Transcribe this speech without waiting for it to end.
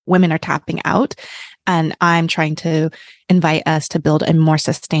women are tapping out. And I'm trying to invite us to build a more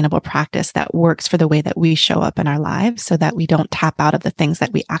sustainable practice that works for the way that we show up in our lives so that we don't tap out of the things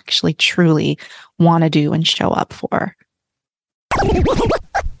that we actually truly want to do and show up for.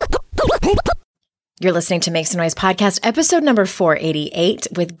 You're listening to Make Some Noise Podcast, episode number 488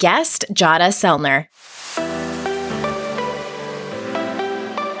 with guest Giada Selner.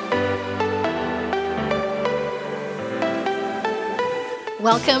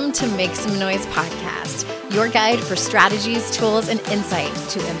 Welcome to Make Some Noise Podcast, your guide for strategies, tools, and insight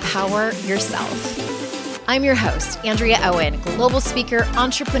to empower yourself. I'm your host, Andrea Owen, global speaker,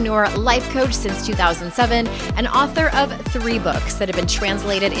 entrepreneur, life coach since 2007, and author of 3 books that have been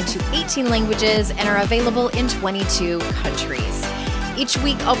translated into 18 languages and are available in 22 countries. Each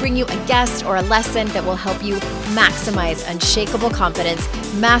week, I'll bring you a guest or a lesson that will help you maximize unshakable confidence,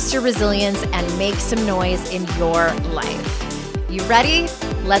 master resilience, and make some noise in your life. You ready?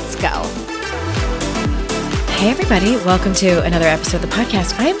 Let's go. Hey, everybody. Welcome to another episode of the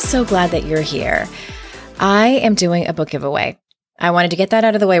podcast. I am so glad that you're here. I am doing a book giveaway. I wanted to get that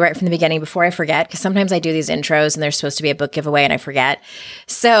out of the way right from the beginning before I forget, because sometimes I do these intros and there's supposed to be a book giveaway and I forget.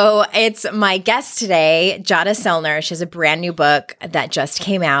 So it's my guest today, Giada Selner. She has a brand new book that just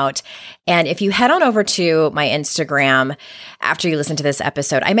came out. And if you head on over to my Instagram after you listen to this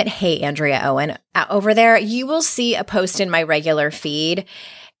episode, I'm at Hey Andrea Owen. Over there, you will see a post in my regular feed.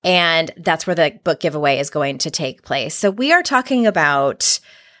 And that's where the book giveaway is going to take place. So we are talking about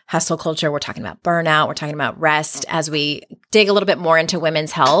hustle culture. We're talking about burnout. We're talking about rest as we dig a little bit more into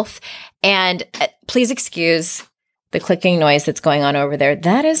women's health. And please excuse the clicking noise that's going on over there.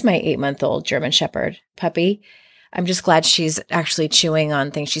 That is my 8-month-old German Shepherd puppy. I'm just glad she's actually chewing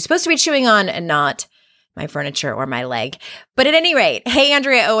on things she's supposed to be chewing on and not my furniture or my leg. But at any rate, Hey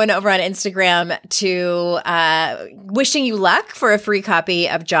Andrea Owen over on Instagram to wishing you luck for a free copy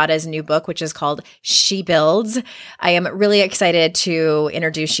of Giada's new book, which is called She Builds. I am really excited to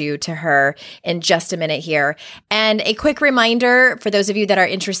introduce you to her in just a minute here. And a quick reminder for those of you that are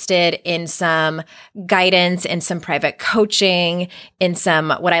interested in some guidance, in some private coaching, in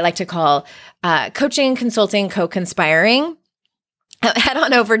some what I like to call coaching, consulting, co-conspiring, head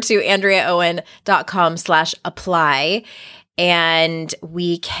on over to andreaowen.com/apply, and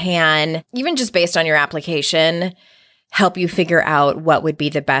we can, even just based on your application, help you figure out what would be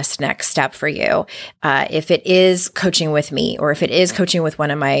the best next step for you. If it is coaching with me, or if it is coaching with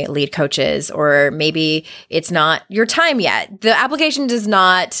one of my lead coaches, or maybe it's not your time yet. The application does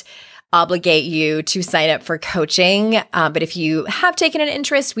not obligate you to sign up for coaching. But if you have taken an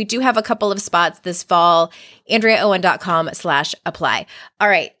interest, we do have a couple of spots this fall, andreaowen.com/apply. All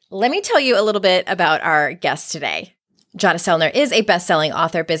right. Let me tell you a little bit about our guest today. Giada Selner is a best-selling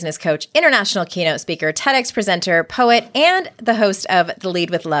author, business coach, international keynote speaker, TEDx presenter, poet, and the host of the Lead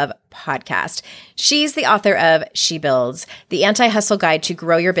with Love podcast. She's the author of She Builds, the anti-hustle guide to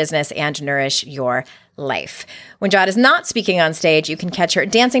grow your business and nourish your life. When Giada is not speaking on stage, you can catch her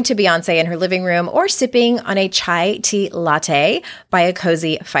dancing to Beyonce in her living room or sipping on a chai tea latte by a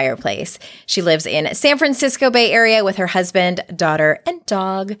cozy fireplace. She lives in San Francisco Bay Area with her husband, daughter, and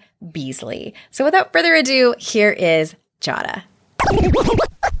dog, Beasley. So without further ado, here is Giada.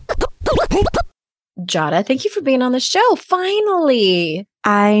 Giada, thank you for being on the show. Finally.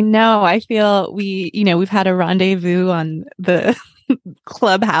 I know. I feel we've had a rendezvous on the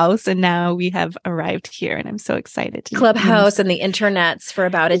Clubhouse, and now we have arrived here, and I'm so excited. Clubhouse and the internets for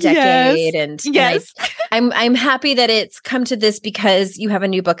about a decade. Yes. And I'm happy that it's come to this because you have a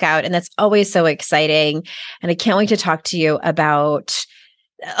new book out, and that's always so exciting. And I can't wait to talk to you about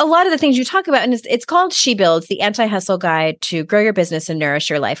a lot of the things you talk about. And it's called She Builds, the anti-hustle guide to grow your business and nourish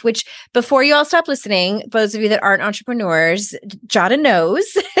your life, which before you all stop listening, those of you that aren't entrepreneurs, Giada knows.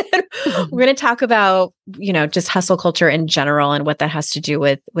 We're going to talk about, just hustle culture in general and what that has to do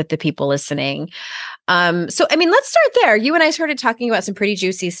with the people listening. Let's start there. You and I started talking about some pretty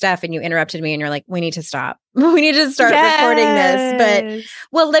juicy stuff, and you interrupted me and you're like, we need to stop. We need to start recording this.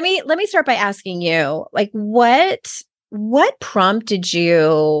 But let me start by asking you, like, what prompted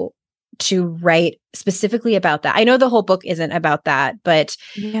you to write specifically about that? I know the whole book isn't about that, but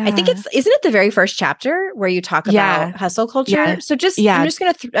I think isn't it the very first chapter where you talk about hustle culture? Yeah. So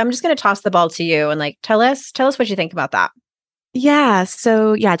I'm just gonna toss the ball to you and like tell us what you think about that. Yeah.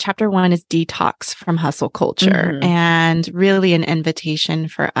 So chapter 1 is detox from hustle culture, and really an invitation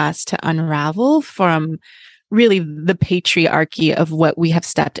for us to unravel from really the patriarchy of what we have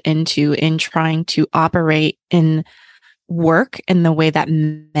stepped into in trying to operate in work in the way that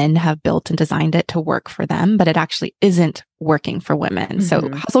men have built and designed it to work for them, but it actually isn't working for women. So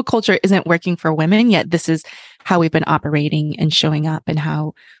hustle culture isn't working for women, yet this is how we've been operating and showing up and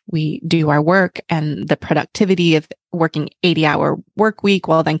how we do our work and the productivity of working 80-hour work week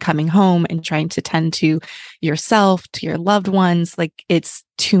while then coming home and trying to tend to yourself, to your loved ones. Like it's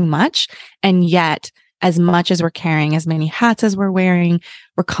too much. And yet, as much as we're carrying as many hats as we're wearing,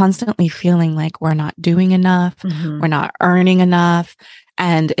 we're constantly feeling like we're not doing enough. We're not earning enough.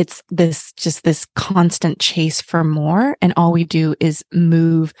 And it's this constant chase for more. And all we do is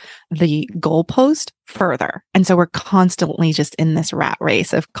move the goalpost further. And so we're constantly just in this rat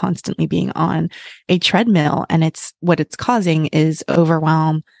race of constantly being on a treadmill. And what it's causing is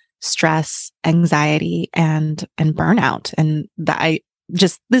overwhelm, stress, anxiety, and burnout. And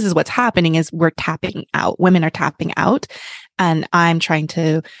this is what's happening is we're tapping out. Women are tapping out. And I'm trying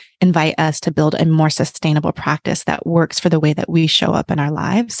to invite us to build a more sustainable practice that works for the way that we show up in our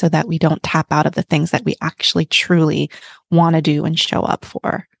lives so that we don't tap out of the things that we actually truly want to do and show up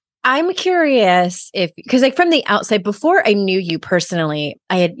for. I'm curious because like from the outside, before I knew you personally,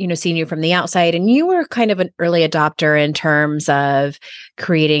 I had, seen you from the outside, and you were kind of an early adopter in terms of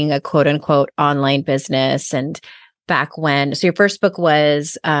creating a quote unquote online business. And back when, so your first book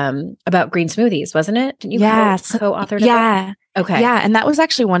was about green smoothies, wasn't it? Didn't you co-authored it? Yeah. Okay. Yeah. And that was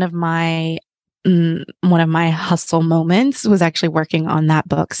actually one of my hustle moments was actually working on that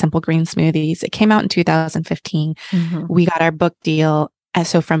book, Simple Green Smoothies. It came out in 2015. We got our book deal. And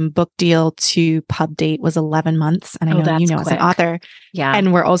so from book deal to pub date was 11 months. And I know you know as an author. Yeah.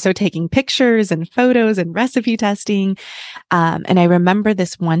 And we're also taking pictures and photos and recipe testing. And I remember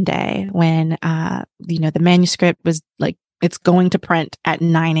this one day when, the manuscript was like, it's going to print at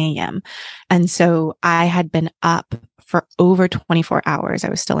 9 a.m. And so I had been up for over 24 hours. I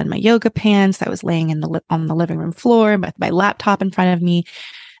was still in my yoga pants. I was laying on the living room floor with my laptop in front of me.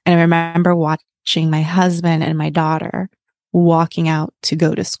 And I remember watching my husband and my daughter walking out to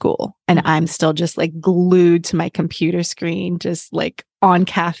go to school. And I'm still just like glued to my computer screen, just like on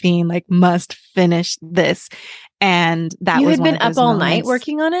caffeine, like must finish this. And that you was had been up all night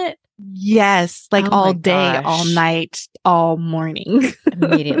working on it? Yes. Like all day, all night, all morning.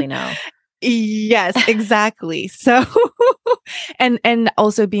 Immediately know. Yes, exactly. So, and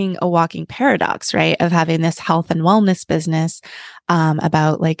also being a walking paradox, right? Of having this health and wellness business,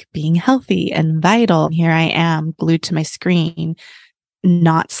 about like being healthy and vital. And here I am glued to my screen,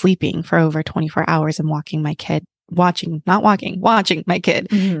 not sleeping for over 24 hours and watching my kid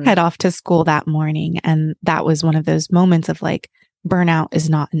head off to school that morning. And that was one of those moments of like, burnout is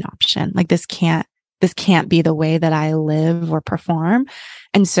not an option. Like this can't be the way that I live or perform.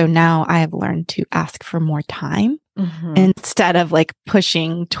 And so now I have learned to ask for more time instead of like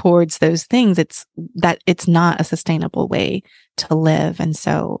pushing towards those things. It's not a sustainable way to live. And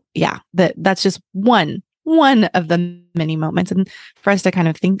so, yeah, that's just one of the many moments. And for us to kind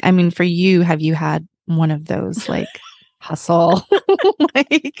of think, I mean, for you, have you had one of those like hustle?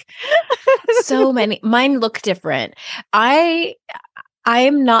 Like so many. Mine look different. I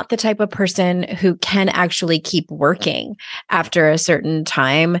am not the type of person who can actually keep working after a certain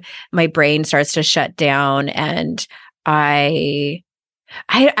time. My brain starts to shut down, and I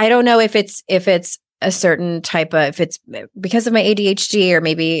don't know if it's a certain type of, if it's because of my ADHD, or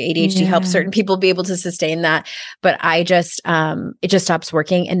maybe ADHD helps certain people be able to sustain that. But I just, it just stops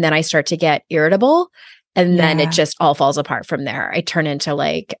working. And then I start to get irritable. And then it just all falls apart from there. I turn into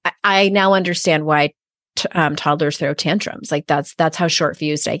like, I now understand why toddlers throw tantrums. Like that's how short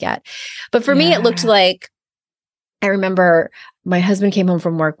fused I get. But for me, it looked like, I remember my husband came home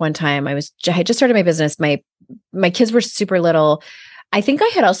from work one time. I had just started my business. My kids were super little. I think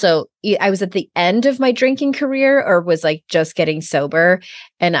I was at the end of my drinking career, or was like just getting sober.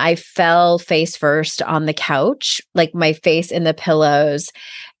 And I fell face first on the couch, like my face in the pillows,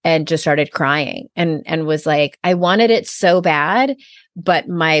 and just started crying and was like, I wanted it so bad, but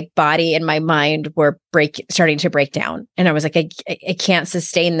my body and my mind were starting to break down. And I was like, I can't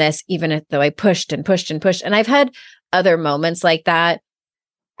sustain this, even though I pushed and pushed and pushed. And I've had other moments like that.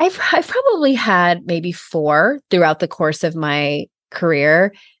 I've probably had maybe 4 throughout the course of my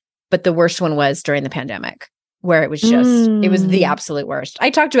career, but the worst one was during the pandemic, where it was just, it was the absolute worst.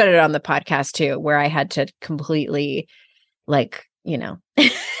 I talked about it on the podcast too, where I had to completely like,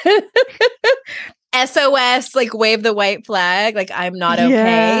 SOS, like wave the white flag, like I'm not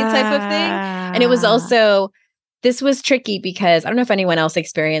okay type of thing. And it was also, this was tricky because I don't know if anyone else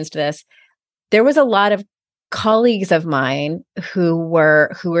experienced this. There was a lot of colleagues of mine who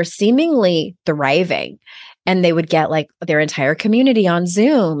were seemingly thriving, and they would get like their entire community on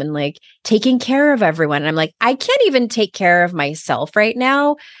Zoom and like taking care of everyone. And I'm like, I can't even take care of myself right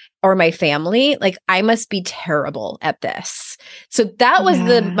now, or my family. Like I must be terrible at this. So that was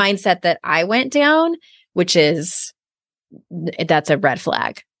the mindset that I went down. which is, that's a red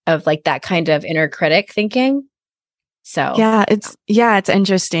flag of like that kind of inner critic thinking. So it's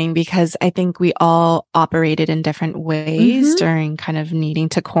interesting because I think we all operated in different ways during kind of needing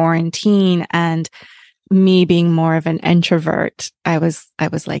to quarantine, and me being more of an introvert, I was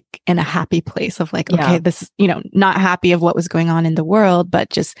like in a happy place of like, okay, this is, not happy of what was going on in the world, but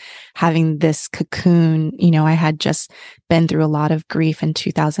just having this cocoon. I had just been through a lot of grief in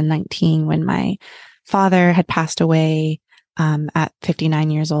 2019 when my father had passed away at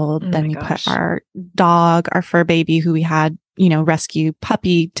 59 years old. Then we put our dog, our fur baby, who we had, rescue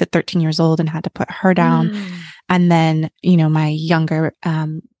puppy, to 13 years old and had to put her down. And then,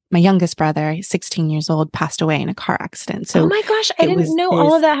 my youngest brother, 16 years old, passed away in a car accident. So, oh my gosh, I didn't know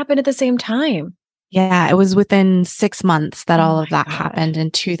all of that happened at the same time. Yeah, it was within 6 months that all of that happened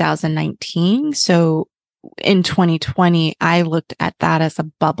in 2019. So in 2020, I looked at that as a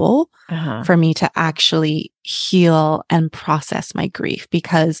bubble for me to actually heal and process my grief,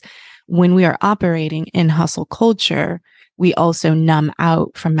 because when we are operating in hustle culture, we also numb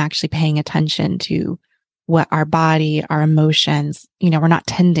out from actually paying attention to what our body, our emotions, we're not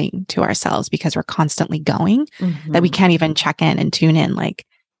tending to ourselves because we're constantly going, that we can't even check in and tune in. Like,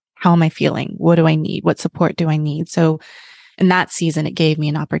 how am I feeling? What do I need? What support do I need? So in that season, it gave me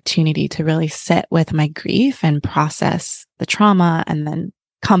an opportunity to really sit with my grief and process the trauma, and then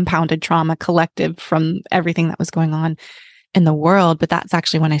compounded trauma collective from everything that was going on in the world. But that's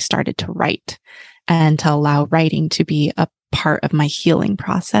actually when I started to write and to allow writing to be a part of my healing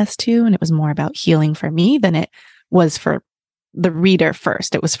process too. And it was more about healing for me than it was for the reader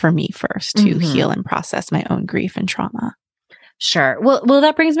first. It was for me first to heal and process my own grief and trauma. Sure. Well,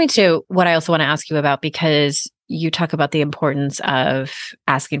 that brings me to what I also want to ask you about, because you talk about the importance of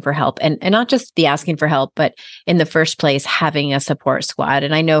asking for help, and not just the asking for help, but in the first place, having a support squad.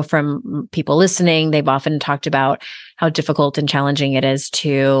 And I know from people listening, they've often talked about how difficult and challenging it is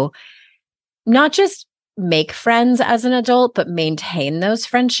to not just make friends as an adult, but maintain those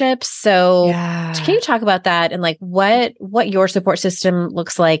friendships. So can you talk about that and like what your support system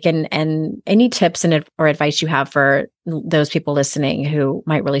looks like, and any tips or advice you have for those people listening who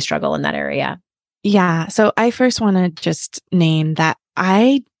might really struggle in that area? Yeah. So I first want to just name that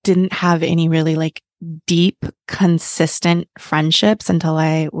I didn't have any really like deep, consistent friendships until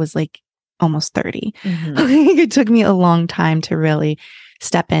I was like almost 30. It took me a long time to really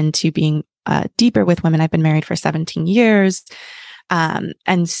step into being deeper with women. I've been married for 17 years.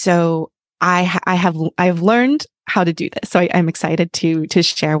 And so I've learned how to do this. So I'm excited to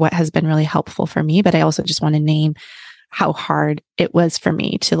share what has been really helpful for me, but I also just want to name how hard it was for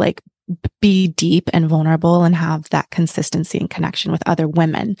me to like be deep and vulnerable and have that consistency and connection with other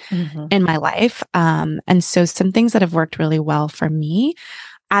women in my life. And so some things that have worked really well for me,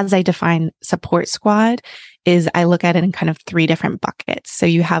 as I define support squad, is I look at it in kind of 3 different buckets. So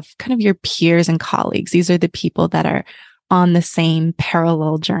you have kind of your peers and colleagues. These are the people that are on the same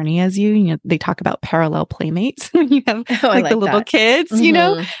parallel journey as you. They talk about parallel playmates when you have like the little kids,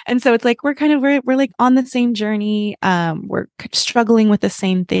 And so it's like, we're like on the same journey. We're struggling with the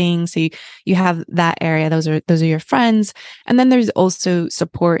same thing. So you have that area. Those are your friends. And then there's also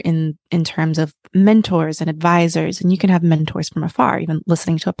support in terms of mentors and advisors. And you can have mentors from afar. Even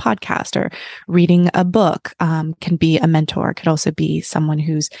listening to a podcast or reading a book can be a mentor. Could also be someone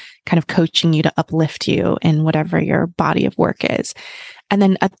who's kind of coaching you to uplift you in whatever your body of work is. And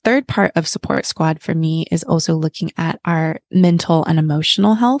then a third part of support squad for me is also looking at our mental and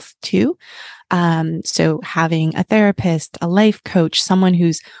emotional health too. So having a therapist, a life coach, someone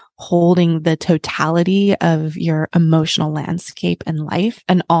who's holding the totality of your emotional landscape in life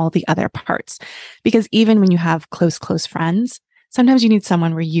and all the other parts. Because even when you have close friends, sometimes you need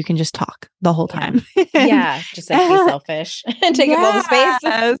someone where you can just talk the whole time. Just like be selfish and take up all the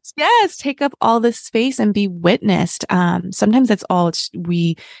space. Yes, take up all the space and be witnessed. Sometimes that's all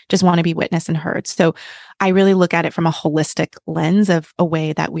we just want to be witnessed and heard. So I really look at it from a holistic lens of a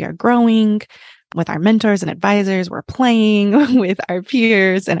way that we are growing with our mentors and advisors, we're playing with our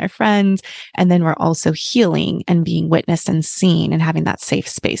peers and our friends, and then we're also healing and being witnessed and seen and having that safe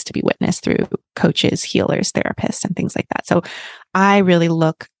space to be witnessed through coaches, healers, therapists, and things like that. So I really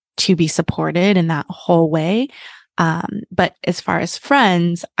look to be supported in that whole way. But as far as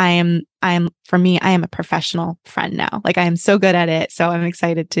friends, I am a professional friend now. Like I am so good at it. So I'm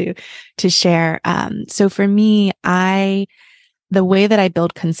excited to share. So for me, the way that I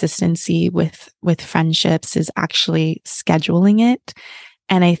build consistency with friendships is actually scheduling it.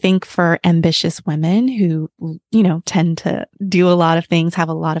 And I think for ambitious women who, tend to do a lot of things, have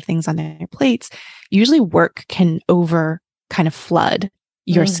a lot of things on their plates, usually work can kind of flood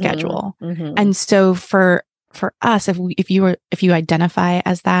your schedule. Mm-hmm. And so for us, if you identify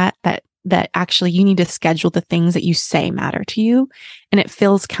as that actually you need to schedule the things that you say matter to you. And it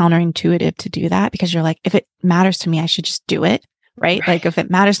feels counterintuitive to do that because you're like, if it matters to me, I should just do it. Right? Like if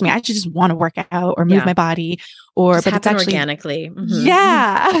it matters to me, I should just want to work out or move my body but it's actually organically. Mm-hmm.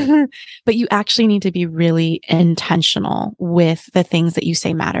 Yeah. But you actually need to be really intentional with the things that you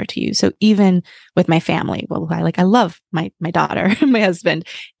say matter to you. So even with my family, well, I love my daughter, my husband,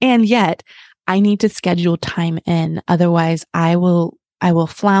 and yet I need to schedule time in. Otherwise I will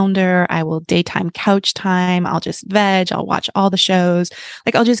flounder. I will daytime couch time. I'll just veg. I'll watch all the shows.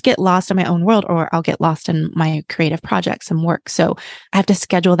 Like I'll just get lost in my own world, or I'll get lost in my creative projects and work. So I have to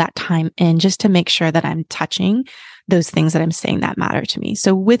schedule that time in just to make sure that I'm touching those things that I'm saying that matter to me.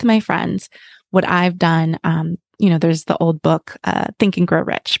 So with my friends, what I've done, there's the old book, Think and Grow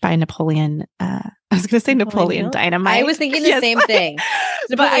Rich by Napoleon. I was going to say Napoleon Dynamite. I was thinking the same thing. It's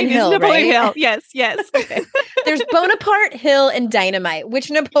Napoleon Hill, Napoleon right? Hill. Yes. Okay. There's Bonaparte, Hill, and Dynamite. Which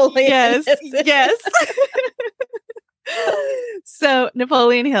Napoleon? Yes. So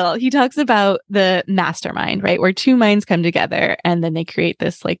Napoleon Hill, he talks about the mastermind, right? Where two minds come together and then they create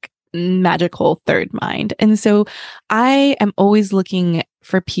this like magical third mind. And so I am always looking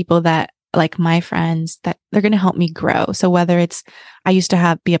for people that, like my friends, that they're going to help me grow. So whether it's, I used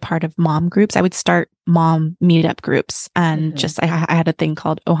to be a part of mom groups. I would start mom meetup groups and I had a thing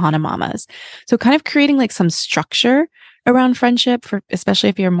called Ohana Mamas. So kind of creating like some structure around friendship especially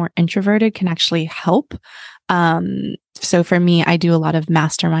if you're more introverted, can actually help. So for me, I do a lot of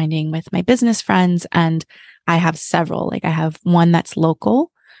masterminding with my business friends, and I have several. Like I have one that's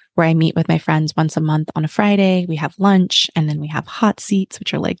local, where I meet with my friends once a month on a Friday. We have lunch, and then we have hot seats,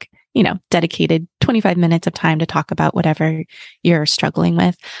 which are like, dedicated 25 minutes of time to talk about whatever you're struggling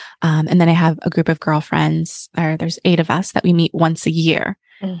with. And then I have a group of girlfriends, or there's 8 of us that we meet once a year.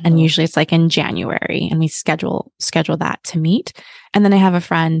 And usually it's like in January, and we schedule that to meet. And then I have a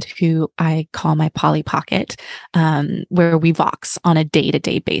friend who I call my Polly Pocket, where we Vox on a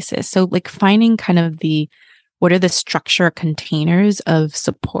day-to-day basis. So like finding kind of what are the structure containers of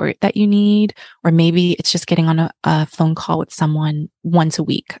support that you need? Or maybe it's just getting on a phone call with someone once a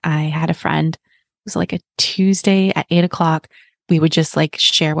week. I had a friend, it was like a Tuesday at 8:00. We would just like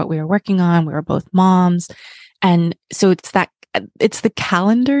share what we were working on. We were both moms. And so it's the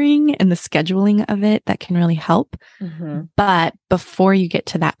calendaring and the scheduling of it that can really help. But before you get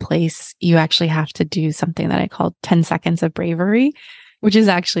to that place, you actually have to do something that I call 10 seconds of bravery, which is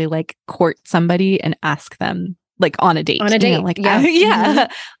actually like court somebody and ask them like on a date.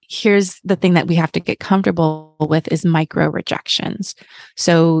 Here's the thing that we have to get comfortable with is micro rejections.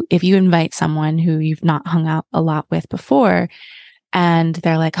 So if you invite someone who you've not hung out a lot with before, and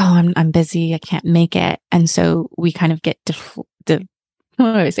they're like, oh, I'm busy, I can't make it. And so we kind of get deflated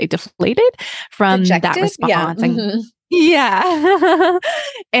from Rejected? that response. Yeah.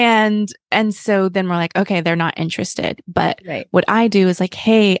 And so then we're like, okay, they're not interested. But what I do is like,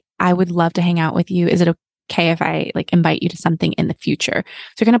 hey, I would love to hang out with you. Is it okay if I like invite you to something in the future?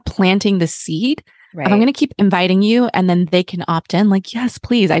 So you're kind of planting the seed. If I'm going to keep inviting you and then they can opt in, like, yes,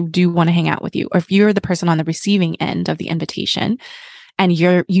 please, I do want to hang out with you. Or if you're the person on the receiving end of the invitation and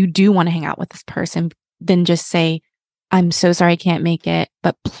you do want to hang out with this person, then just say, I'm so sorry I can't make it,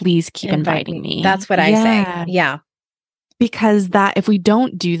 but please keep inviting me. That's what I say. Yeah. Because if we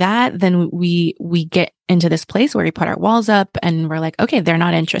don't do that, then we get into this place where we put our walls up and we're like, okay, they're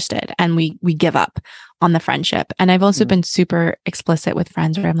not interested. And we give up on the friendship. And I've also been super explicit with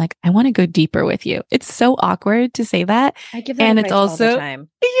friends where I'm like, I want to go deeper with you. It's so awkward to say that. I give that and it's also all the time.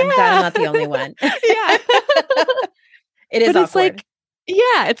 I'm glad I'm not the only one. Yeah. It is but awkward. It's like,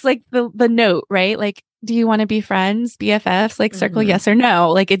 it's like the note, right? Like, do you want to be friends, BFFs? Like circle yes or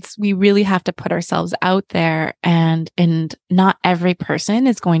no. Like we really have to put ourselves out there, and not every person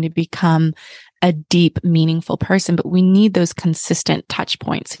is going to become a deep, meaningful person, but we need those consistent touch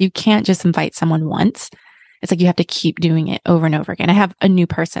points. You can't just invite someone once. It's like you have to keep doing it over and over again. I have a new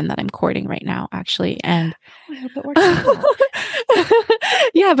person that I'm courting right now, actually. And I hope it works out.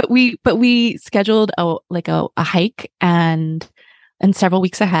 Yeah, but we scheduled a hike and several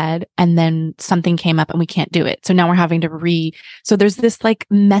weeks ahead, and then something came up and we can't do it. So now we're having to so there's this like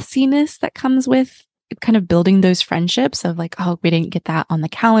messiness that comes with kind of building those friendships of like, oh, we didn't get that on the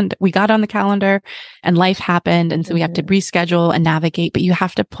calendar. We got on the calendar and life happened. And so we have to reschedule and navigate, but you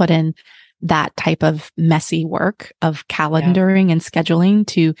have to put in that type of messy work of calendaring and scheduling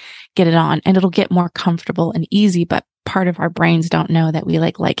to get it on, and it'll get more comfortable and easy. But part of our brains don't know that we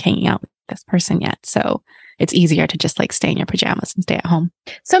like hanging out with this person yet. So it's easier to just like stay in your pajamas and stay at home.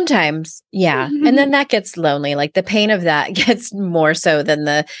 Sometimes, yeah. And then that gets lonely. Like the pain of that gets more so than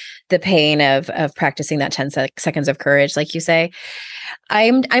the pain of practicing that 10 seconds of courage, like you say.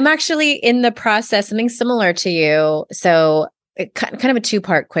 I'm actually in the process, something similar to you. So kind of a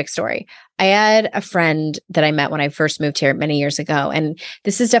two-part quick story. I had a friend that I met when I first moved here many years ago. And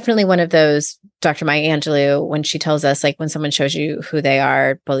this is definitely one of those, Dr. Maya Angelou, when she tells us, like, when someone shows you who they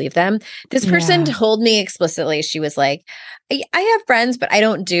are, believe them. This person told me explicitly, she was like, I have friends, but I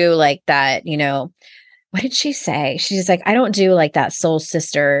don't do like that, what did she say? She's like, I don't do like that soul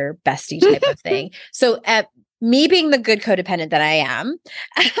sister bestie type of thing. So at me being the good codependent that I am,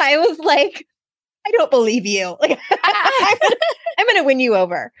 I was like, I don't believe you. Like, I'm going to win you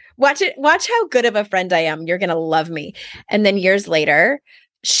over. Watch it. Watch how good of a friend I am. You're going to love me. And then years later,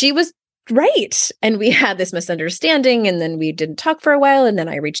 she was right. And we had this misunderstanding, and then we didn't talk for a while. And then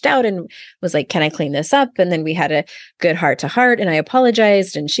I reached out and was like, can I clean this up? And then we had a good heart to heart, and I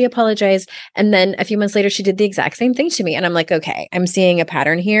apologized and she apologized. And then a few months later, she did the exact same thing to me. And I'm like, okay, I'm seeing a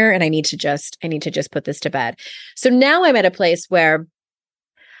pattern here, and I need to just put this to bed. So now I'm at a place where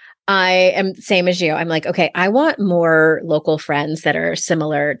I am same as you. I'm like, okay, I want more local friends that are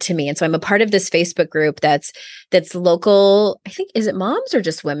similar to me. And so I'm a part of this Facebook group that's local. I think, is it moms or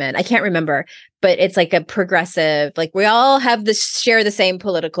just women? I can't remember, but it's like a progressive, like we all have share the same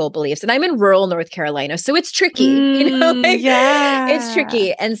political beliefs. And I'm in rural North Carolina, so it's tricky, it's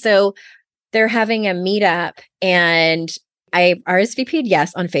tricky. And so they're having a meetup, and I RSVP'd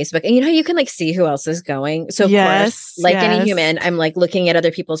yes on Facebook. And you can like see who else is going. So of course, like any human, I'm like looking at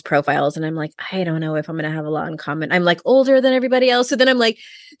other people's profiles, and I'm like, I don't know if I'm going to have a lot in common. I'm like older than everybody else. So then I'm like,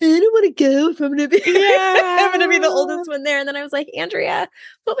 I don't want to go if I'm going to be, I'm going to be the oldest one there. And then I was like, Andrea,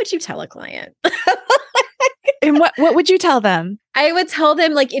 what would you tell a client? And what would you tell them? I would tell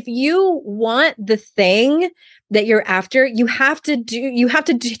them, like, if you want the thing that you're after, you have to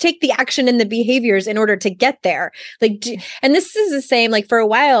take the action and the behaviors in order to get there. Like, and this is the same, like for a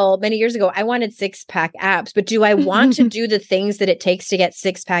while, many years ago, I wanted 6-pack abs, but do I want to do the things that it takes to get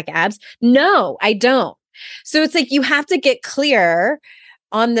 6-pack abs? No, I don't. So it's like, you have to get clear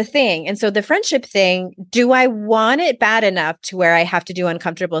on the thing. And so the friendship thing, do I want it bad enough to where I have to do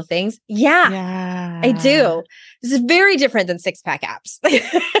uncomfortable things? Yeah. I do. This is very different than 6-pack abs.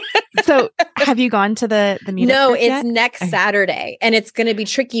 So have you gone to the meetup? No, it's next Saturday. And it's going to be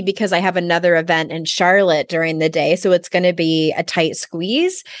tricky because I have another event in Charlotte during the day. So it's going to be a tight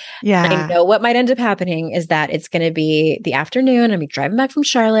squeeze. Yeah. I know what might end up happening is that it's going to be the afternoon. I'm be driving back from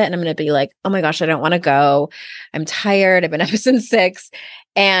Charlotte, and I'm going to be like, oh my gosh, I don't want to go. I'm tired. I've been up since 6.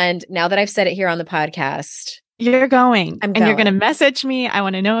 And now that I've said it here on the podcast, you're going. And you're going to message me. I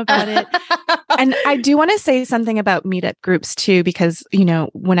want to know about it. And I do want to say something about meetup groups too, because,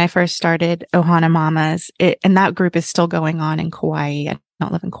 when I first started Ohana Mamas, and that group is still going on in Kauai. I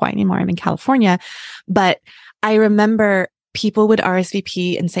don't live in Kauai anymore. I'm in California. But I remember people would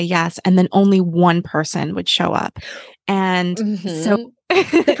RSVP and say yes, and then only one person would show up. And so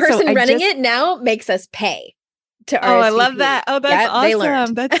the person running it now makes us pay to RSVP. Oh, I love that. Oh, that's awesome. They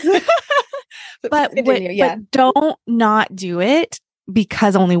learned. That's but don't not do it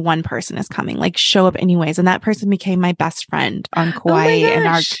because only one person is coming. Like, show up anyways. And that person became my best friend on Kauai, and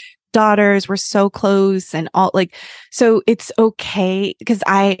our daughters were so close, and all like, so it's okay. Because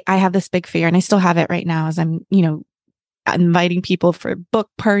I have this big fear, and I still have it right now, as I'm, inviting people for book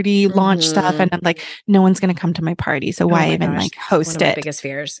party launch stuff, and I'm like, no one's going to come to my party, so why even like host one of it? My biggest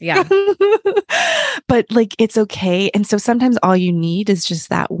fears. Yeah. But like, it's okay. And so sometimes all you need is just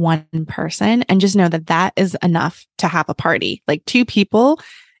that one person, and just know that that is enough to have a party, like 2 people.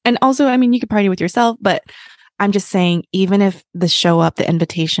 And also, I mean, you could party with yourself, but I'm just saying, even if the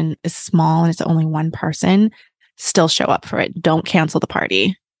invitation is small and it's only one person, still show up for it. Don't cancel the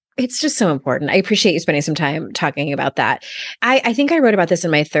party. It's just so important. I appreciate you spending some time talking about that. I think I wrote about this in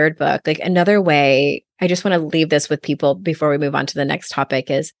my 3rd book. Like, another way, I just want to leave this with people before we move on to the next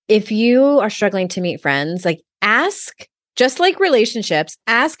topic, is if you are struggling to meet friends, like, ask, just like relationships,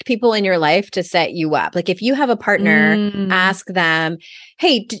 ask people in your life to set you up. Like, if you have a partner, ask them,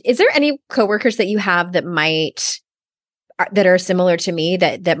 hey, is there any coworkers that you have that are similar to me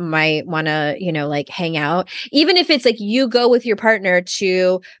that might want to, like, hang out? Even if it's like you go with your partner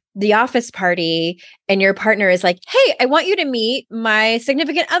to the office party and your partner is like, hey, I want you to meet my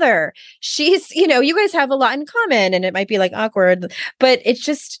significant other. She's, you guys have a lot in common, and it might be like awkward, but it's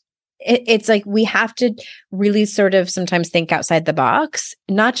just, it's like, we have to really sort of sometimes think outside the box,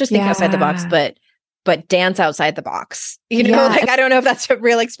 not just think outside the box, but dance outside the box, like, I don't know if that's a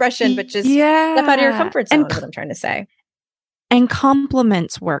real expression, but just step out of your comfort zone, is what I'm trying to say. And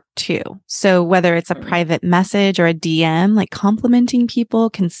compliments work too. So whether it's a private message or a DM, like complimenting people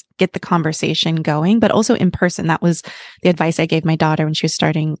can get the conversation going, but also in person. That was the advice I gave my daughter when she was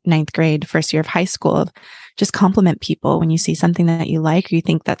starting ninth grade, first year of high school. Just compliment people when you see something that you like or you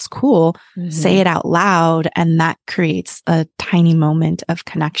think that's cool, say it out loud. And that creates a tiny moment of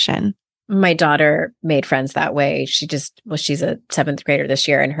connection. My daughter made friends that way. She's a 7th grader this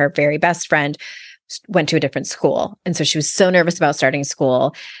year, and her very best friend went to a different school. And so she was so nervous about starting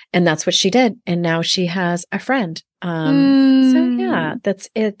school, and that's what she did. And now she has a friend. So yeah, that's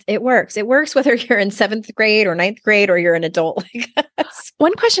it. It works. It works whether you're in 7th grade or 9th grade or you're an adult like us.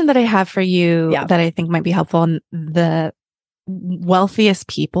 One question that I have for you that I think might be helpful, and the wealthiest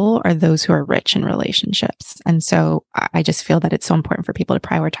people are those who are rich in relationships. And so I just feel that it's so important for people to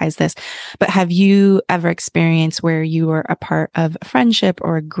prioritize this. But have you ever experienced where you were a part of a friendship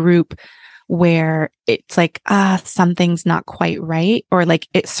or a group where it's like, something's not quite right, or like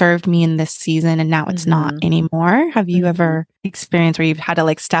it served me in this season and now it's not anymore? Have you ever experienced where you've had to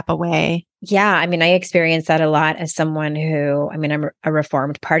like step away? Yeah. I mean, I experienced that a lot as someone who, I'm a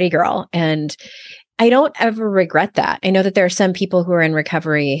reformed party girl, and I don't ever regret that. I know that there are some people who are in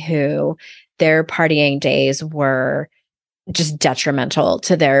recovery who their partying days were just detrimental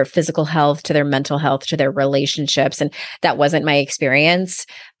to their physical health, to their mental health, to their relationships. And that wasn't my experience.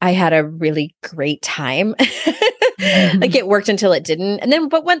 I had a really great time. Like it worked until it didn't. And then,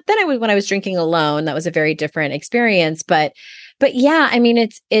 when I was drinking alone, that was a very different experience. But yeah, I mean,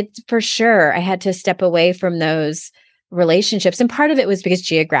 it's for sure. I had to step away from those relationships. And part of it was because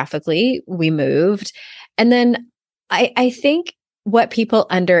geographically we moved. And then I think what people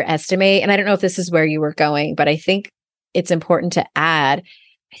underestimate, and I don't know if this is where you were going, but I think it's important to add,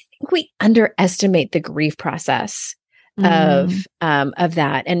 I think we underestimate the grief process of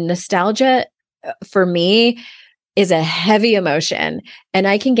that. And nostalgia for me is a heavy emotion. And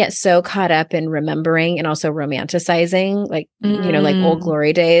I can get so caught up in remembering and also romanticizing, like, like old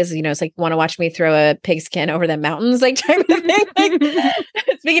glory days. It's like, want to watch me throw a pigskin over the mountains, like type of thing. Like,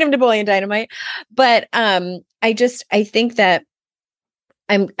 speaking of Napoleon Dynamite. But I think that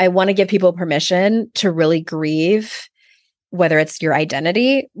I want to give people permission to really grieve, whether it's your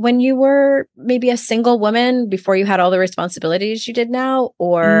identity when you were maybe a single woman before you had all the responsibilities you did now,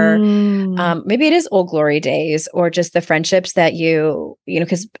 or maybe it is old glory days, or just the friendships that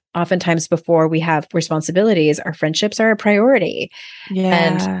because oftentimes before we have responsibilities, our friendships are a priority. Yeah.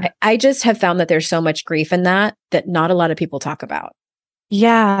 And I just have found that there's so much grief in that not a lot of people talk about.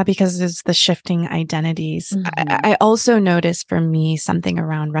 Yeah, because it's the shifting identities. I also noticed for me something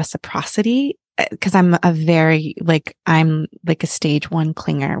around reciprocity, because I'm like a stage 1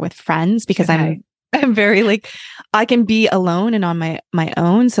 clinger with friends, because I'm very like, I can be alone and on my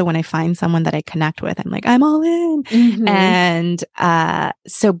own. So when I find someone that I connect with, I'm like, I'm all in. And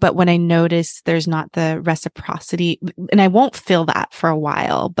but when I notice there's not the reciprocity, and I won't feel that for a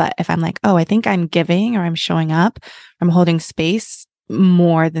while, but if I'm like, oh, I think I'm giving, or I'm showing up, I'm holding space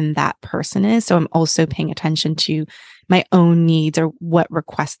more than that person is. So I'm also paying attention to my own needs or what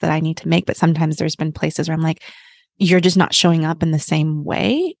requests that I need to make. But sometimes there's been places where I'm like, you're just not showing up in the same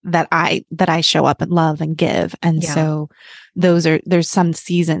way that I show up and love and give. And so there's some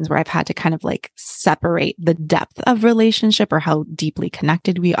seasons where I've had to kind of like separate the depth of relationship or how deeply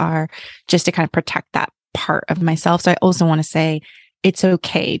connected we are, just to kind of protect that part of myself. So I also want to say it's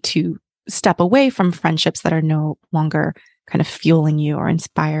okay to step away from friendships that are no longer kind of fueling you or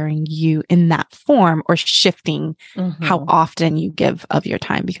inspiring you in that form, or shifting how often you give of your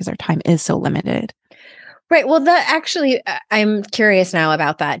time, because our time is so limited. Right. Well, I'm curious now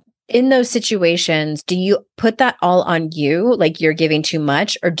about that. In those situations, do you put that all on you, like you're giving too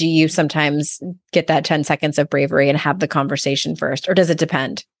much, or do you sometimes get that 10 seconds of bravery and have the conversation first, or does it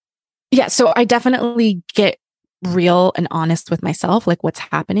depend? Yeah. So I definitely get real and honest with myself, like what's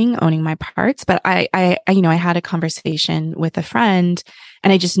happening, owning my parts. But I had a conversation with a friend,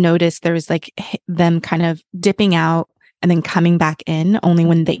 and I just noticed there was like them kind of dipping out and then coming back in only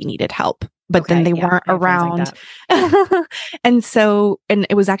when they needed help, but then they weren't around. Like and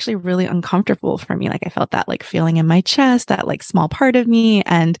it was actually really uncomfortable for me. Like I felt that like feeling in my chest, that like small part of me.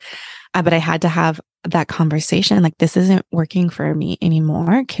 And, but I had to have that conversation, like, this isn't working for me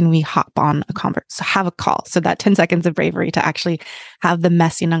anymore. Can we hop on have a call? So that 10 seconds of bravery to actually have the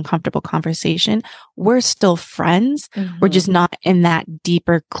messy and uncomfortable conversation. We're still friends. We're just not in that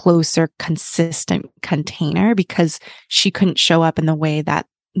deeper, closer, consistent container, because she couldn't show up in the way that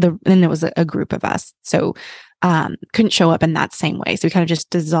and it was a group of us. So couldn't show up in that same way. So we kind of just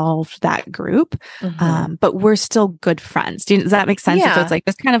dissolved that group. But we're still good friends. Does that make sense? Yeah. So it's like,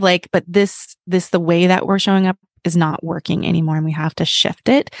 it's kind of like, but this, the way that we're showing up is not working anymore and we have to shift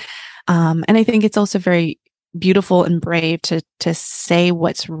it. And I think it's also very beautiful and brave to say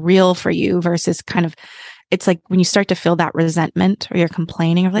what's real for you versus kind of, it's like when you start to feel that resentment or you're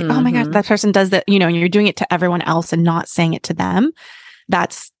complaining of like, oh my gosh, that person does that, and you're doing it to everyone else and not saying it to them.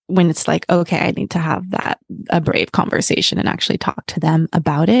 That's when it's like, okay, I need to have a brave conversation and actually talk to them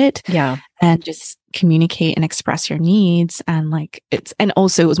about it. Yeah. And just communicate and express your needs. And like, and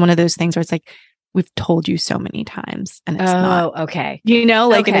also it was one of those things where it's like, we've told you so many times and it's not, okay. And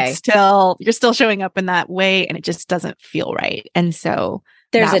it's still, you're still showing up in that way and it just doesn't feel right. And so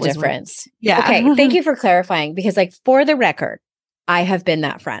there's a difference. Yeah. Okay. Thank you for clarifying, because like, for the record, I have been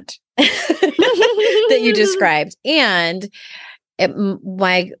that friend that you described. And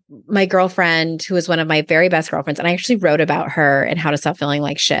my girlfriend, who is one of my very best girlfriends, and I actually wrote about her and how to stop feeling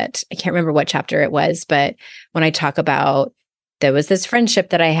like shit. I can't remember what chapter it was, but when I talk about, there was this friendship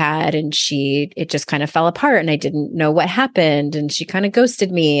that I had and it just kind of fell apart and I didn't know what happened and she kind of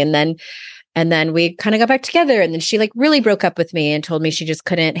ghosted me. And then we kind of got back together, and then she like really broke up with me and told me she just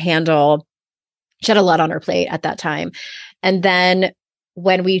couldn't handle, she had a lot on her plate at that time. And then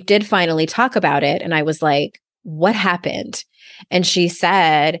when we did finally talk about it, and I was like, what happened? And she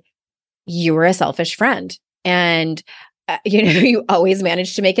said, you were a selfish friend. And, you always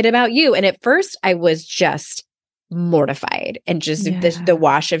managed to make it about you. And at first I was just mortified and just the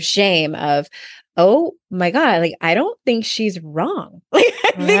wash of shame of, oh my God, like, I don't think she's wrong. Like,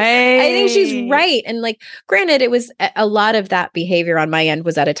 I think she's right. And like, granted, it was a lot of that behavior on my end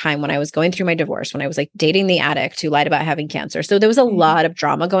was at a time when I was going through my divorce, when I was like dating the addict who lied about having cancer. So there was a lot of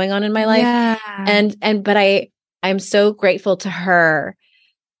drama going on in my life. Yeah. But I'm so grateful to her.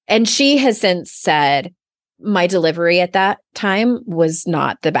 And she has since said my delivery at that time was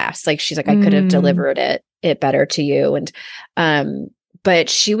not the best. Like, she's like, I could have delivered it better to you. And, but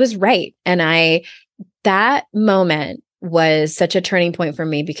she was right. And that moment was such a turning point for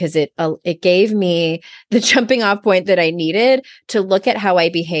me, because it gave me the jumping off point that I needed to look at how I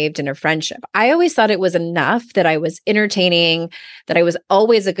behaved in a friendship. I always thought it was enough that I was entertaining, that I was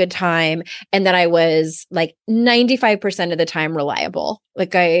always a good time, and that I was like 95% of the time reliable.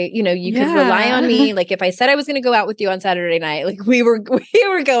 Like you could rely on me. Like if I said I was going to go out with you on Saturday night, like we were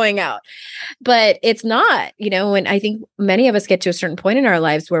going out. But it's not, and I think many of us get to a certain point in our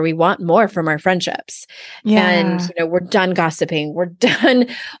lives where we want more from our friendships. Yeah. And, we're done gossiping. We're done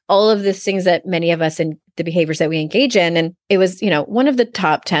all of these things that many of us and the behaviors that we engage in. And it was, one of the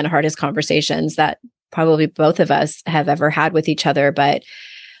top 10 hardest conversations that probably both of us have ever had with each other. But,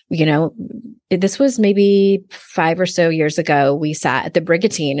 this was maybe 5 or so years ago. We sat at the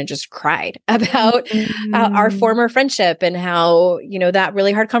Brigantine and just cried about our former friendship and how, that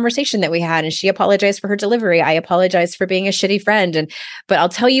really hard conversation that we had. And she apologized for her delivery. I apologized for being a shitty friend. But I'll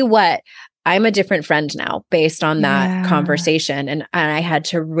tell you what, I'm a different friend now based on that conversation. And I had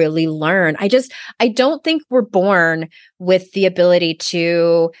to really learn. I don't think we're born with the ability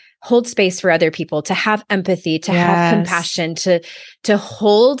to hold space for other people, to have empathy, to have compassion, to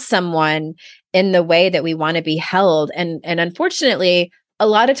hold someone in the way that we want to be held. And unfortunately, a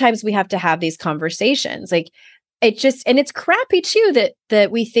lot of times we have to have these conversations. Like, and it's crappy too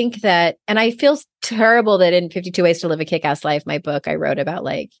that we think that, and I feel terrible that in 52 Ways to Live a Kick-Ass Life, my book, I wrote about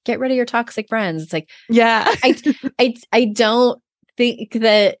like, get rid of your toxic friends. It's like, I don't think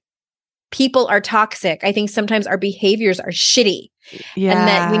that people are toxic. I think sometimes our behaviors are shitty and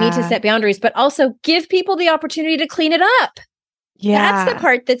that we need to set boundaries, but also give people the opportunity to clean it up. Yeah. That's the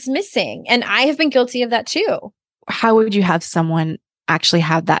part that's missing. And I have been guilty of that too. How would you have someone actually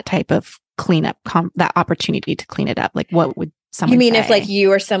have that type of cleanup, that opportunity to clean it up? Like, what would someone You mean say? If like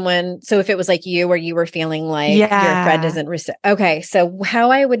you or someone, so if it was like you or you were feeling like your friend isn't, okay. So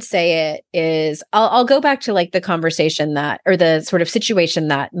how I would say it is, I'll go back to like the conversation or the sort of situation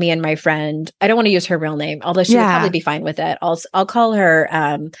that me and my friend, I don't want to use her real name, although she would probably be fine with it. I'll call her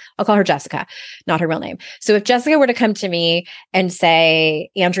Jessica, not her real name. So if Jessica were to come to me and say,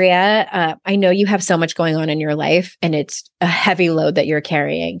 Andrea, I know you have so much going on in your life and it's a heavy load that you're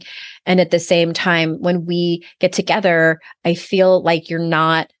carrying. And at the same time, when we get together, I feel like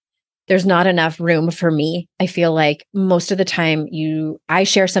there's not enough room for me. I feel like most of the time I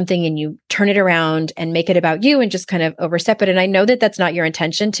share something and you turn it around and make it about you and just kind of overstep it. And I know that that's not your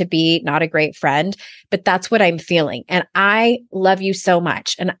intention to be not a great friend, but that's what I'm feeling. And I love you so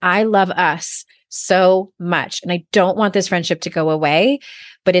much. And I love us so much. And I don't want this friendship to go away,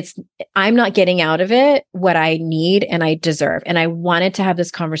 but I'm not getting out of it what I need and I deserve. And I wanted to have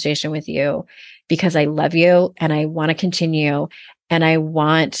this conversation with you because I love you and I want to continue and I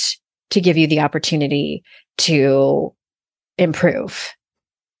want to give you the opportunity to improve.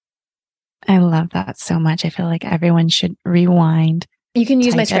 I love that so much. I feel like everyone should rewind. You can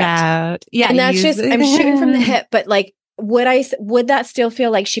use my type it script. out. Yeah. And that's just, I'm shooting from the hip, but like, would that still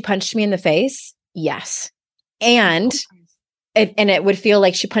feel like she punched me in the face? Yes. And it would feel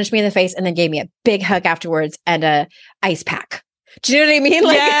like she punched me in the face and then gave me a big hug afterwards and a ice pack. Do you know what I mean?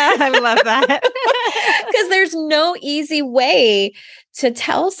 Like, yeah, I love that. Because there's no easy way to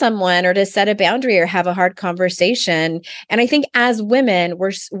tell someone or to set a boundary or have a hard conversation. And I think as women,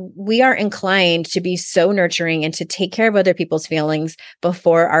 we are inclined to be so nurturing and to take care of other people's feelings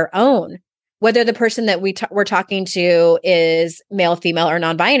before our own. Whether the person that we're talking to is male, female, or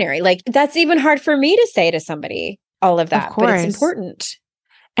non-binary. Like, that's even hard for me to say to somebody, all of that, but it's important.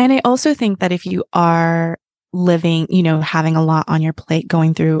 And I also think that if you are living, having a lot on your plate,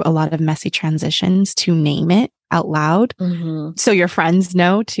 going through a lot of messy transitions, to name it out loud. Mm-hmm. So your friends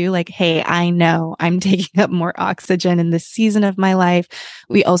know too, like, hey, I know I'm taking up more oxygen in this season of my life.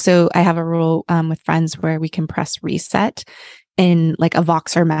 I have a rule with friends where we can press reset in like a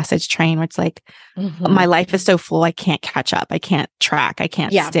Voxer message train where it's like, my life is so full, I can't catch up. I can't track. I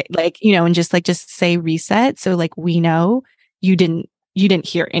can't stay, like, and just say reset. So like, we know you didn't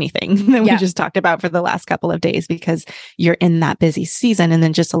hear anything that we just talked about for the last couple of days because you're in that busy season, and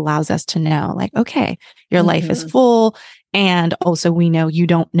then just allows us to know like, okay, your life is full. And also we know you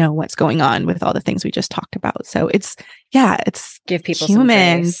don't know what's going on with all the things we just talked about. So it's give people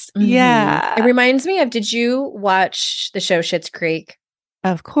humans. Some grace. Yeah. It reminds me of, did you watch the show Schitt's Creek?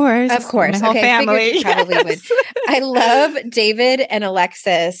 Of course. My whole family. I probably would. I love David and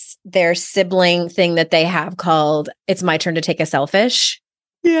Alexis, their sibling thing that they have called It's My Turn to Take a Selfish.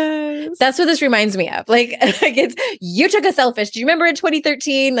 Yes. That's what this reminds me of. Like it's, you took a selfish. Do you remember in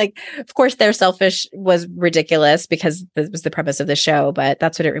 2013? Like, of course, their selfish was ridiculous because this was the premise of the show, but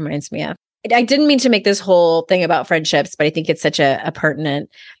that's what it reminds me of. I didn't mean to make this whole thing about friendships, but I think it's such a pertinent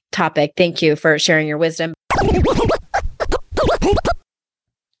topic. Thank you for sharing your wisdom.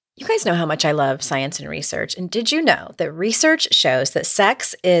 You guys know how much I love science and research. And did you know that research shows that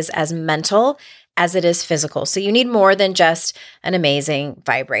sex is as mental as it is physical? So you need more than just an amazing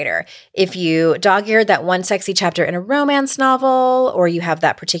vibrator. If you dog-eared that one sexy chapter in a romance novel, or you have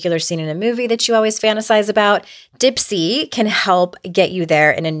that particular scene in a movie that you always fantasize about, Dipsea can help get you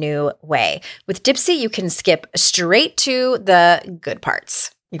there in a new way. With Dipsea, you can skip straight to the good parts,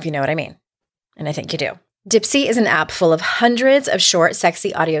 if you know what I mean. And I think you do. Dipsea is an app full of hundreds of short,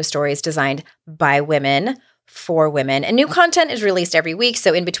 sexy audio stories designed by women for women. And new content is released every week.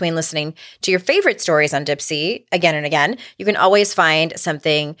 So in between listening to your favorite stories on Dipsea again and again, you can always find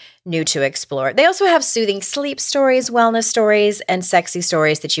something new to explore. They also have soothing sleep stories, wellness stories, and sexy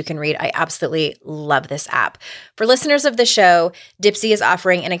stories that you can read. I absolutely love this app. For listeners of the show, Dipsea is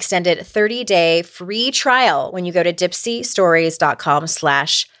offering an extended 30-day free trial when you go to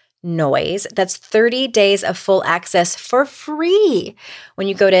dipseastories.com/noise. That's 30 days of full access for free when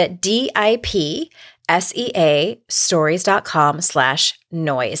you go to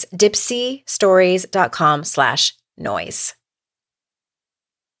dipseastories.com/noise. dipseastories.com/noise.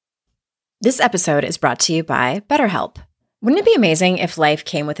 This episode is brought to you by BetterHelp. Wouldn't it be amazing if life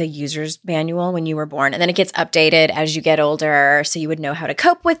came with a user's manual when you were born, and then it gets updated as you get older so you would know how to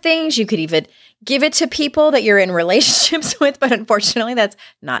cope with things? You could even give it to people that you're in relationships with, but unfortunately, that's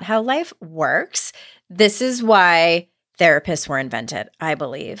not how life works. This is why therapists were invented, I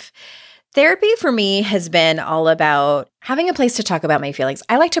believe. Therapy for me has been all about having a place to talk about my feelings.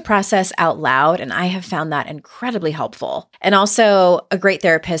 I like to process out loud, and I have found that incredibly helpful. And also, a great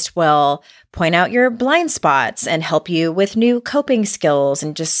therapist will point out your blind spots and help you with new coping skills,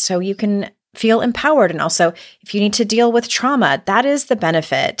 and just so you can feel empowered. And also, if you need to deal with trauma, that is the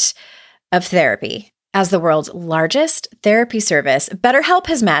benefit of therapy. As the world's largest therapy service, BetterHelp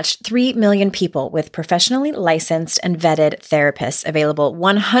has matched 3 million people with professionally licensed and vetted therapists, available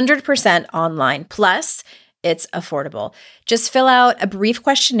 100% online. Plus, it's affordable. Just fill out a brief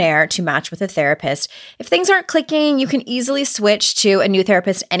questionnaire to match with a therapist. If things aren't clicking, you can easily switch to a new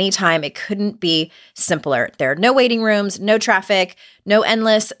therapist anytime. It couldn't be simpler. There are no waiting rooms, no traffic, no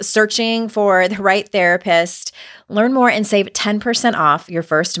endless searching for the right therapist. Learn more and save 10% off your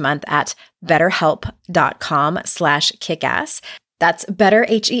first month at betterhelp.com/kickass. That's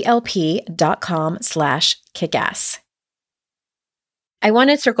betterhelp.com/kickass. I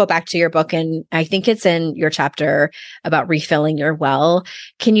want to circle back to your book, and I think it's in your chapter about refilling your well.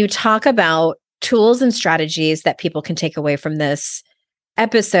 Can you talk about tools and strategies that people can take away from this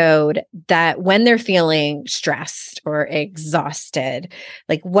episode, that when they're feeling stressed or exhausted,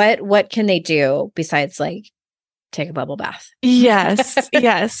 like what can they do besides like take a bubble bath. Yes,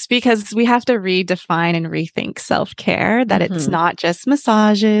 yes, because we have to redefine and rethink self-care, that it's not just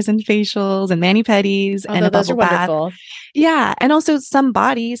massages and facials and mani-pedis and a those are bubble bath. wonderful. Yeah. And also some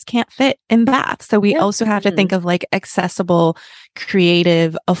bodies can't fit in baths. So we also have to think of like accessible,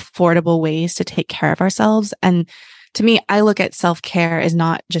 creative, affordable ways to take care of ourselves. And to me, I look at self-care as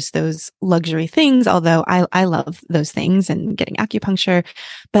not just those luxury things, although I love those things and getting acupuncture,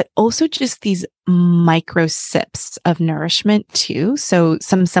 but also just these micro sips of nourishment too. So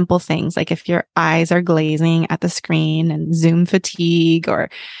some simple things like if your eyes are glazing at the screen and Zoom fatigue, or,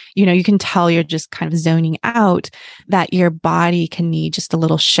 you can tell you're just kind of zoning out, that your body can need just a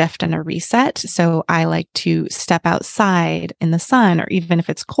little shift and a reset. So I like to step outside in the sun, or even if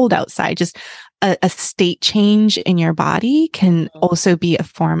it's cold outside, just a state change in your body can also be a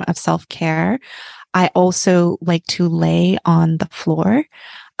form of self-care. I also like to lay on the floor.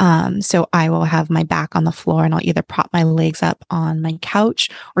 So I will have my back on the floor and I'll either prop my legs up on my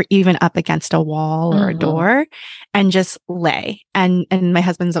couch or even up against a wall or a door and just lay. And my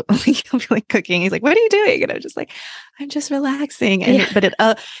husband's he'll be like cooking. He's like, "What are you doing?" And I'm just like, "I'm just relaxing." And but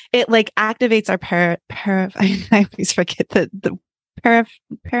it like activates our I always forget the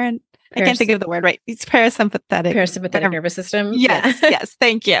I can't think of the word right. It's parasympathetic nervous system. Yes. Yes.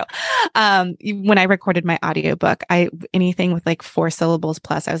 Thank you. When I recorded my audiobook, anything with like 4 syllables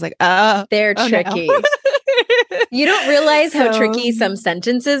plus, I was like, they're tricky. No. You don't realize how tricky some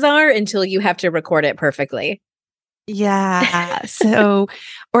sentences are until you have to record it perfectly. Yeah. So,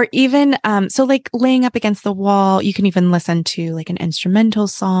 or even, so like laying up against the wall, you can even listen to like an instrumental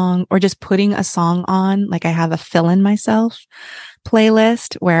song or just putting a song on. Like I have a Fill In Myself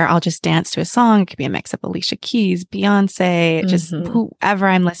playlist where I'll just dance to a song. It could be a mix of Alicia Keys, Beyonce, just whoever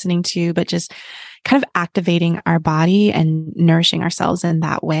I'm listening to, but just kind of activating our body and nourishing ourselves in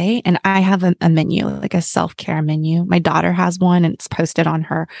that way. And I have a menu, like a self-care menu. My daughter has one and it's posted on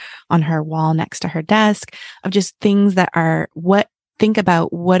her wall next to her desk of just things that are think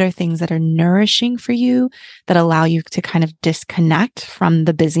about what are things that are nourishing for you that allow you to kind of disconnect from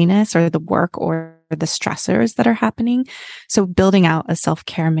the busyness or the work or the stressors that are happening. So building out a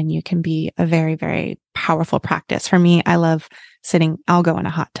self-care menu can be a very, very powerful practice. For me, I love I'll go in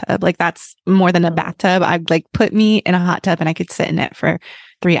a hot tub. Like that's more than a bathtub. I'd like put me in a hot tub and I could sit in it for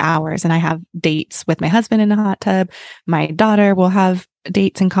 3 hours. And I have dates with my husband in a hot tub. My daughter will have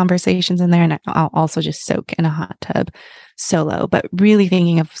dates and conversations in there. And I'll also just soak in a hot tub solo. But really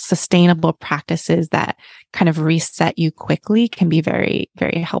thinking of sustainable practices that kind of reset you quickly can be very,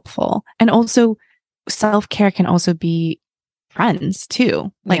 very helpful. And also self-care can also be friends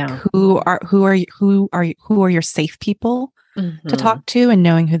too. Like who are your safe people to talk to, and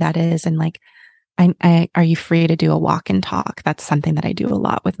knowing who that is. And like, are you free to do a walk and talk? That's something that I do a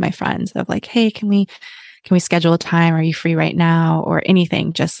lot with my friends of like, hey, can we schedule a time? Are you free right now? Or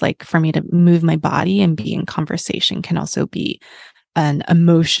anything, just like for me to move my body and be in conversation can also be an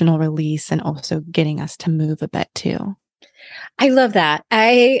emotional release and also getting us to move a bit too. I love that.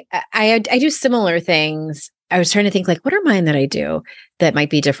 I do similar things. I was trying to think like, what are mine that I do that might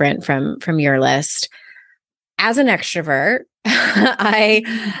be different from your list? As an extrovert, I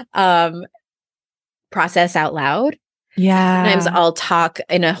process out loud. Yeah. Sometimes I'll talk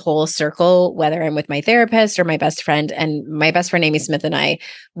in a whole circle, whether I'm with my therapist or my best friend. And my best friend, Amy Smith, and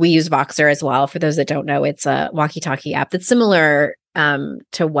we use Voxer as well. For those that don't know, it's a walkie-talkie app that's similar to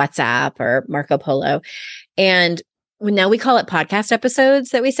WhatsApp or Marco Polo. And now we call it podcast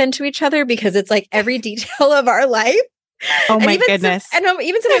episodes that we send to each other because it's like every detail of our life. Oh my goodness. And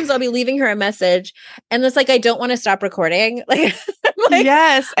even sometimes I'll be leaving her a message and it's like, I don't want to stop recording. Like,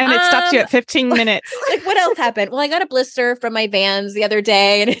 yes. And it stops you at 15 minutes. Like what else happened? Well, I got a blister from my Vans the other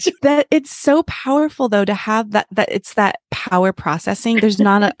day. And it's so powerful though, to have that it's that power processing. There's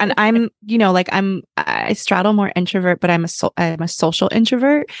not and I'm, I straddle more introvert, but I'm a social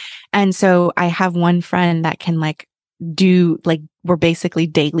introvert. And so I have one friend that can like do like, we're basically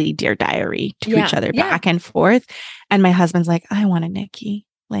daily Dear Diary to each other back and forth. And my husband's like, I want a Nikki.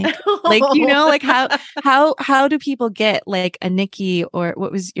 Like, like how do people get like a Nikki, or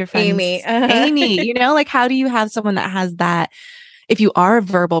what was your friend's Amy, Amy, like how do you have someone that has that? If you are a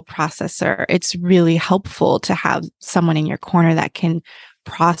verbal processor, it's really helpful to have someone in your corner that can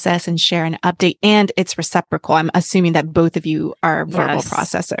process and share an update, and it's reciprocal. I'm assuming that both of you are verbal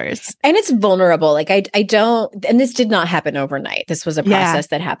processors. And it's vulnerable. Like I don't, and this did not happen overnight. This was a process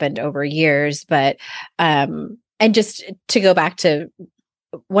that happened over years, but, and just to go back to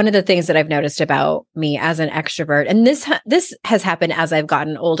one of the things that I've noticed about me as an extrovert, and this has happened as I've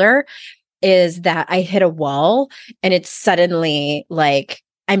gotten older, is that I hit a wall and it's suddenly like,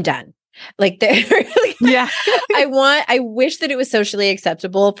 I'm done. Like Yeah. I wish that it was socially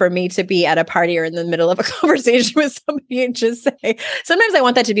acceptable for me to be at a party or in the middle of a conversation with somebody and just say, sometimes I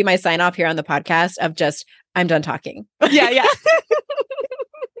want that to be my sign off here on the podcast of just, I'm done talking. Yeah.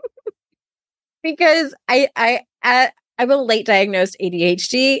 Because I'm a late diagnosed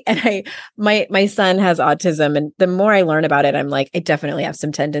ADHD, and my son has autism, and the more I learn about it, I'm like, I definitely have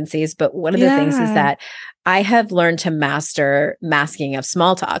some tendencies. But one of the things is that I have learned to master masking of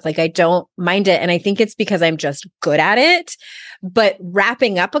small talk. Like I don't mind it. And I think it's because I'm just good at it. But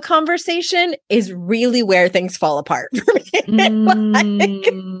wrapping up a conversation is really where things fall apart for me.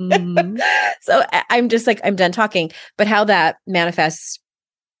 So I'm just like, I'm done talking. But how that manifests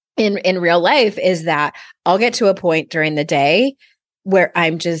in real life is that I'll get to a point during the day where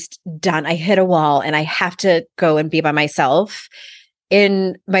I'm just done. I hit a wall and I have to go and be by myself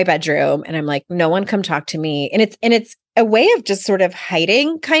in my bedroom. And I'm like, no one come talk to me. And it's a way of just sort of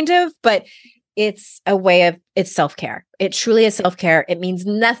hiding kind of, but it's a way of, it's self-care. It truly is self-care. It means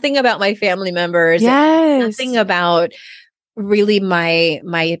nothing about my family members. Yes. Nothing about really my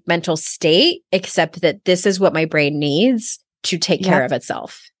mental state, except that this is what my brain needs to take care of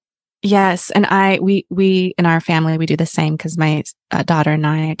itself. Yes. And we in our family, we do the same because my daughter and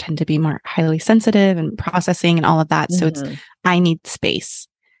I tend to be more highly sensitive and processing and all of that. So it's, I need space.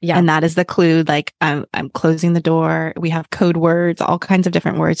 Yeah. And that is the clue. Like I'm closing the door. We have code words, all kinds of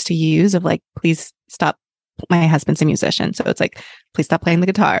different words to use of like, please stop. My husband's a musician. So it's like, please stop playing the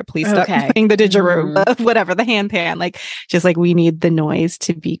guitar. Please stop playing the didgeridoo, whatever, the handpan, like just like we need the noise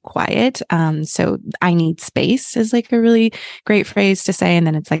to be quiet. So I need space is like a really great phrase to say. And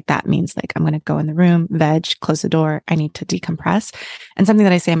then it's like, that means like, I'm going to go in the room, close the door. I need to decompress. And something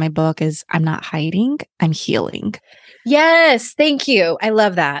that I say in my book is I'm not hiding, I'm healing. Yes. Thank you. I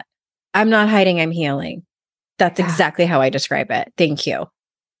love that. I'm not hiding, I'm healing. That's exactly how I describe it. Thank you.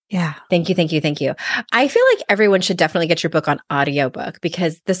 Yeah. Thank you. I feel like everyone should definitely get your book on audiobook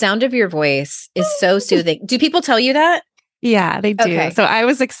because the sound of your voice is so soothing. Do people tell you that? Yeah, they do. Okay. So I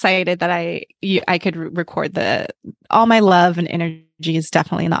was excited that I could record all my love and energy is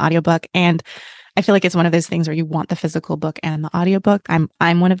definitely in the audiobook. And I feel like it's one of those things where you want the physical book and the audiobook.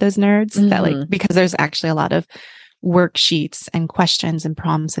 I'm one of those nerds that like, because there's actually a lot of worksheets and questions and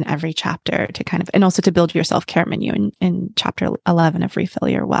prompts in every chapter to kind of, and also to build your self-care menu in chapter 11 of Refill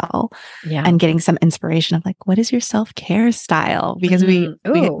Your Well. Yeah. And getting some inspiration of like, what is your self-care style? Because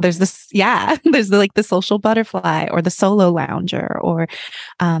there's this, there's the social butterfly or the solo lounger or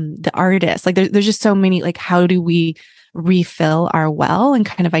the artist. Like there's just so many, like, how do we refill our well and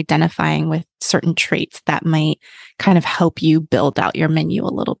kind of identifying with certain traits that might kind of help you build out your menu a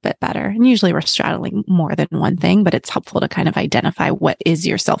little bit better. And usually we're straddling more than one thing, but it's helpful to kind of identify what is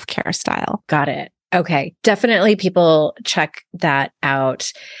your self-care style. Got it. Okay. Definitely people check that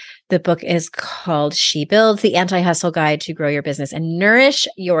out. The book is called She Builds, The Anti-Hustle Guide to Grow Your Business and Nourish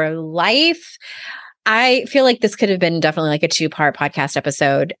Your Life. I feel like this could have been definitely like a 2-part podcast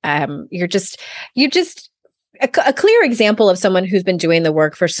episode. You're just a clear example of someone who's been doing the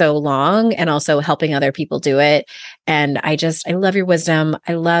work for so long and also helping other people do it. And I love your wisdom.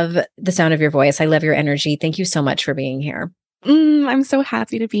 I love the sound of your voice. I love your energy. Thank you so much for being here. I'm so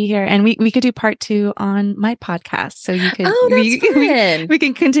happy to be here. And we could do part 2 on my podcast. So you could, we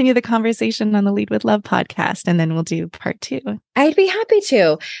can continue the conversation on the Lead with Love podcast, and then we'll do part 2. I'd be happy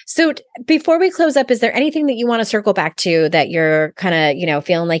to. So before we close up, is there anything that you want to circle back to that you're kind of,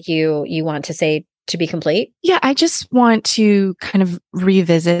 feeling like you want to say to be complete? Yeah, I just want to kind of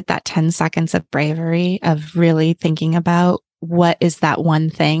revisit that 10 seconds of bravery of really thinking about what is that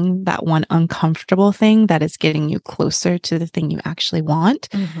one thing, that one uncomfortable thing that is getting you closer to the thing you actually want.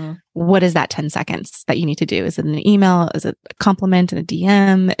 What is that 10 seconds that you need to do? Is it an email? Is it a compliment and a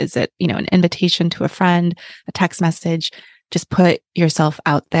DM? Is it, an invitation to a friend, a text message? Just put yourself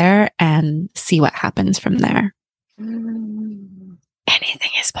out there and see what happens from there.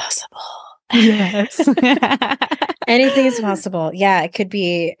 Anything is possible. Yes. Anything is possible. Yeah, it could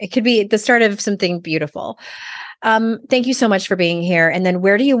be the start of something beautiful. Thank you so much for being here. And then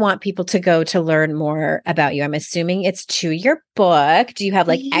where do you want people to go to learn more about you? I'm assuming it's to your book. Do you have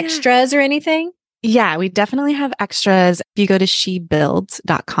extras or anything? Yeah, we definitely have extras. If you go to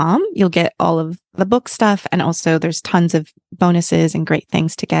shebuilds.com, you'll get all of the book stuff. And also there's tons of bonuses and great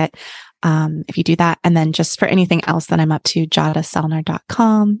things to get. If you do that, and then just for anything else that I'm up to,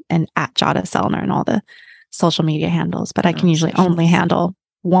 jadasellner.com and at jadasellner and all the social media handles, but I can usually only handle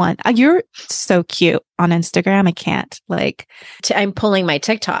one. You're so cute on Instagram. I can't I'm pulling my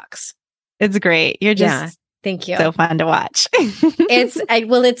TikToks. It's great. You're just thank you. So fun to watch.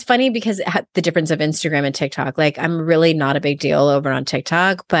 It's funny because the difference of Instagram and TikTok, I'm really not a big deal over on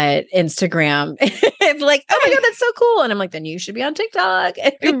TikTok, but Instagram It's like, oh my God, that's so cool. And I'm like, then you should be on TikTok.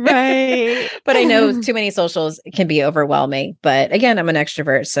 Right. But I know too many socials can be overwhelming. But again, I'm an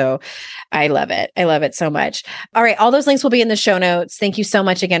extrovert, so I love it. I love it so much. All right. All those links will be in the show notes. Thank you so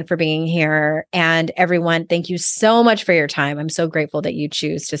much again for being here. And everyone, thank you so much for your time. I'm so grateful that you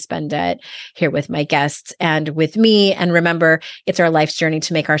choose to spend it here with my guests and with me. And remember, it's our life's journey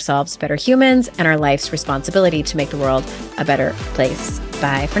to make ourselves better humans and our life's responsibility to make the world a better place.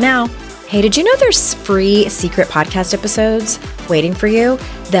 Bye for now. Hey, did you know there's free secret podcast episodes waiting for you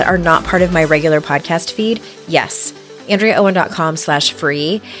that are not part of my regular podcast feed? Yes,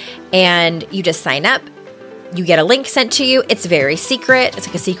 AndreaOwen.com/free. And you just sign up. You get a link sent to you. It's very secret. It's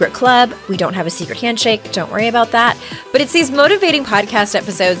like a secret club. We don't have a secret handshake. Don't worry about that. But it's these motivating podcast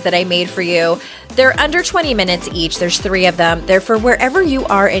episodes that I made for you. They're under 20 minutes each. There's 3 of them. They're for wherever you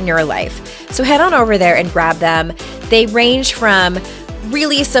are in your life. So head on over there and grab them. They range from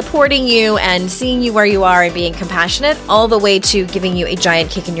really supporting you and seeing you where you are and being compassionate, all the way to giving you a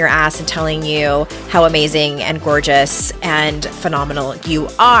giant kick in your ass and telling you how amazing and gorgeous and phenomenal you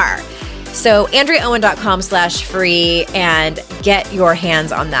are. So AndreaOwen.com/free and get your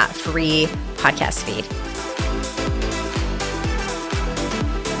hands on that free podcast feed.